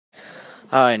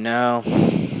I know.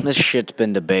 This shit's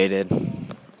been debated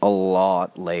a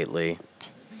lot lately.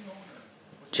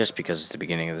 Just because it's the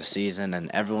beginning of the season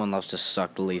and everyone loves to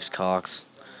suck the Leafs' cocks.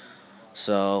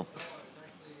 So,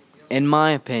 in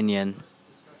my opinion,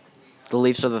 the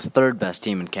Leafs are the third best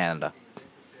team in Canada.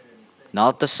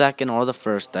 Not the second or the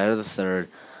first, they're the third.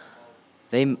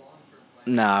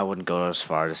 I wouldn't go as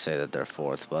far to say that they're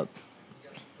fourth, but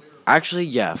actually,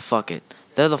 yeah, fuck it.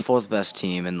 They're the fourth best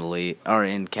team in the league, or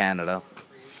in Canada.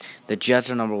 The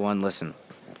Jets are number one. Listen,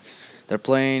 they're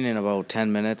playing in about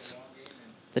 10 minutes.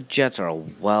 The Jets are a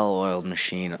well-oiled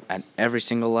machine at every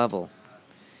single level.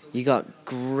 You got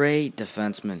great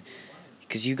defensemen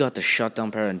because you got the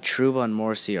shutdown pair, and Trouba and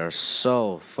Morrissey are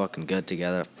so fucking good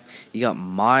together. You got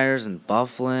Myers and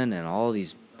Bufflin and all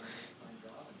these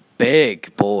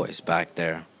big boys back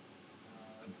there.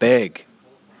 Big.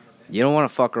 You don't want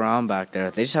to fuck around back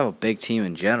there. They just have a big team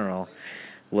in general,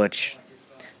 which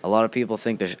a lot of people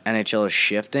think the NHL is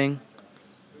shifting.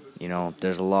 You know,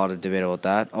 there's a lot of debate about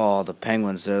that. Oh, the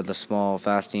Penguins, they're the small,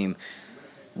 fast team.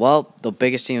 Well, the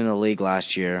biggest team in the league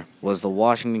last year was the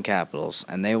Washington Capitals,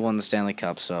 and they won the Stanley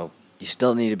Cup, so you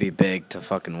still need to be big to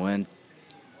fucking win.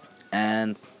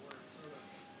 And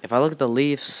if I look at the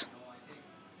Leafs,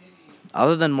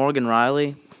 other than Morgan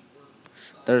Riley,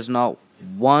 there's not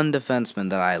one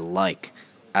defenseman that I like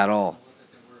at all.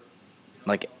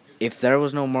 Like, if there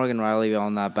was no Morgan Riley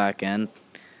on that back end,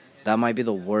 that might be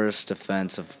the worst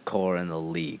defensive core in the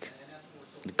league.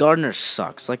 Gardner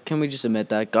sucks. Like, can we just admit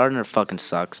that? Gardner fucking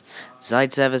sucks.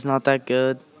 Zaitsev is not that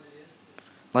good.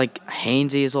 Like,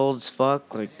 Hainsey is old as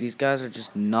fuck. Like, these guys are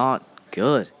just not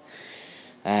good.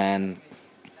 And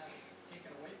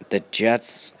the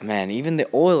Jets, man, even the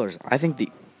Oilers,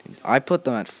 I put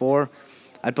them at 4.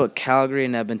 I'd put Calgary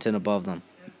and Edmonton above them.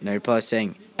 Now, you're probably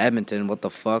saying, Edmonton, what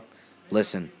the fuck?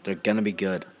 Listen, they're going to be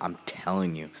good. I'm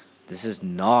telling you. This is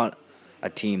not a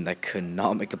team that could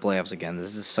not make the playoffs again.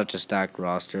 This is such a stacked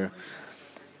roster.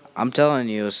 I'm telling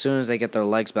you, as soon as they get their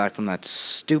legs back from that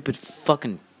stupid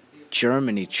fucking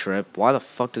Germany trip, why the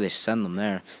fuck do they send them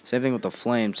there? Same thing with the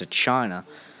Flames to China.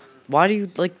 Why do you,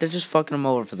 they're just fucking them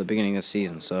over for the beginning of the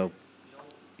season. So,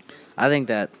 I think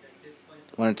that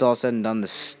when it's all said and done, the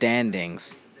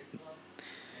standings,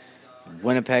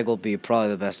 Winnipeg will be probably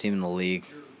the best team in the league.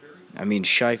 I mean,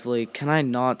 Scheifele, can I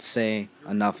not say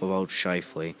enough about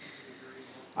Scheifele?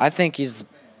 I think he's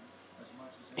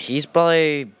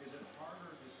probably,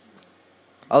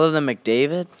 other than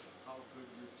McDavid,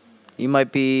 he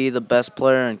might be the best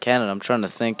player in Canada. I'm trying to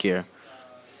think here.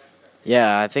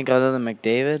 Yeah, I think other than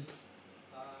McDavid,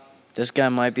 this guy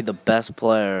might be the best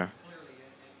player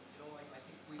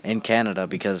in Canada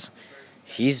because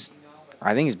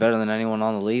I think he's better than anyone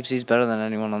on the Leafs. He's better than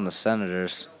anyone on the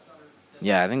Senators.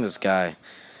 Yeah, I think this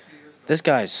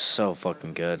guy is so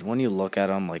fucking good. When you look at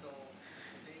him, like,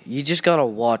 you just gotta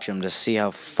watch him to see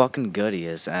how fucking good he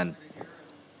is. And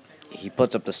he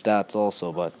puts up the stats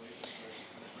also, but,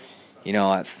 you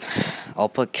know, I'll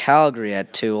put Calgary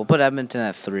at 2. I'll put Edmonton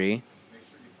at 3.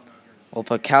 I'll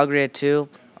put Calgary at 2.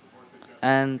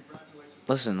 And,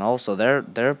 listen, also,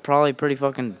 they're probably pretty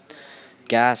fucking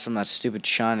gassed from that stupid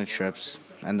China trips.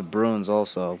 And the Bruins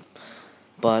also.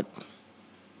 But,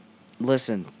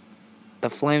 listen, the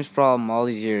Flames' problem all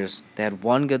these years, they had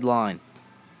one good line.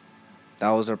 That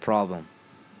was their problem.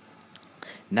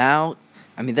 Now,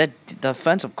 I mean, that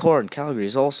defensive core in Calgary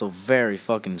is also very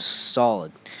fucking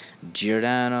solid.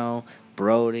 Giordano,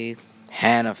 Brody,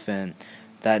 Hannafin,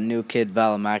 that new kid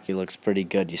Valimaki looks pretty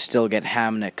good. You still get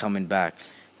Hamnick coming back.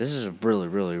 This is a really,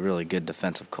 really, really good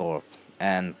defensive core.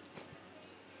 And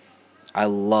I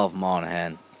love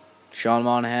Monahan. Sean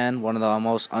Monahan, one of the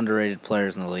most underrated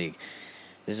players in the league.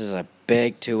 This is a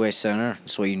big two-way center.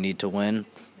 That's what you need to win.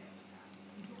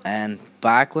 And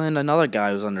Backlund, another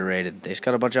guy who's underrated. They've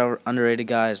got a bunch of underrated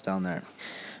guys down there.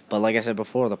 But like I said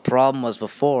before, the problem was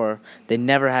before, they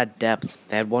never had depth.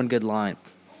 They had one good line.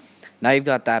 Now you've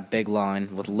got that big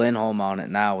line with Lindholm on it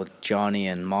now with Johnny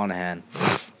and Monahan.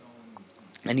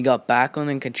 And you got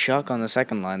Backlund and Kachuk on the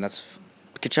second line.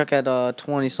 Kachuk had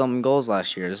 20-something goals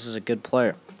last year. This is a good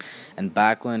player. And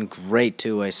Backlund, great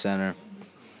two-way center.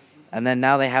 And then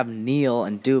now they have Neal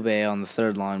and Dubé on the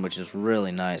third line, which is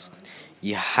really nice.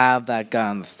 You have that guy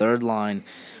on the third line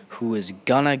who is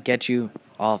gonna get you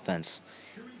offense.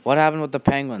 What happened with the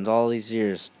Penguins all these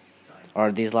years,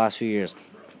 or these last few years?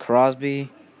 Crosby,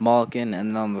 Malkin,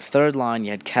 and then on the third line you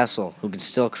had Kessel, who can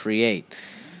still create,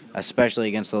 especially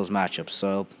against those matchups.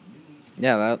 So,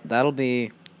 yeah, that'll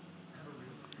be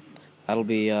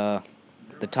the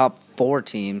top 4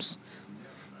 teams.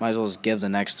 Might as well just give the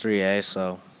next 3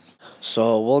 So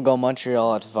we'll go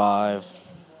Montreal at 5.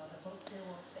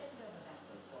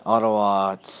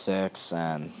 Ottawa at 6,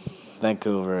 and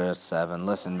Vancouver at 7.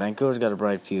 Listen, Vancouver's got a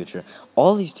bright future.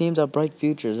 All these teams have bright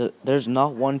futures. There's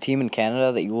not one team in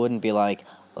Canada that you wouldn't be like,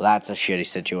 that's a shitty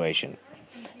situation.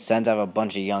 Sens have a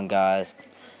bunch of young guys,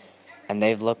 and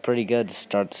they've looked pretty good to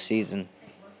start the season.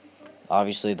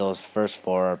 Obviously, those first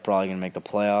 4 are probably going to make the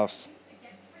playoffs.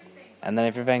 And then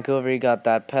if you're Vancouver, you got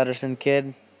that Pettersson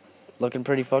kid looking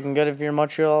pretty fucking good. If you're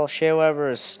Montreal, Shea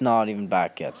Weber is not even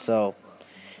back yet. So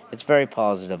it's very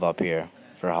positive up here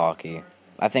for hockey.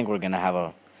 I think we're going to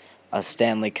have a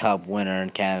Stanley Cup winner in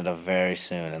Canada very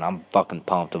soon, and I'm fucking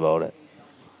pumped about it.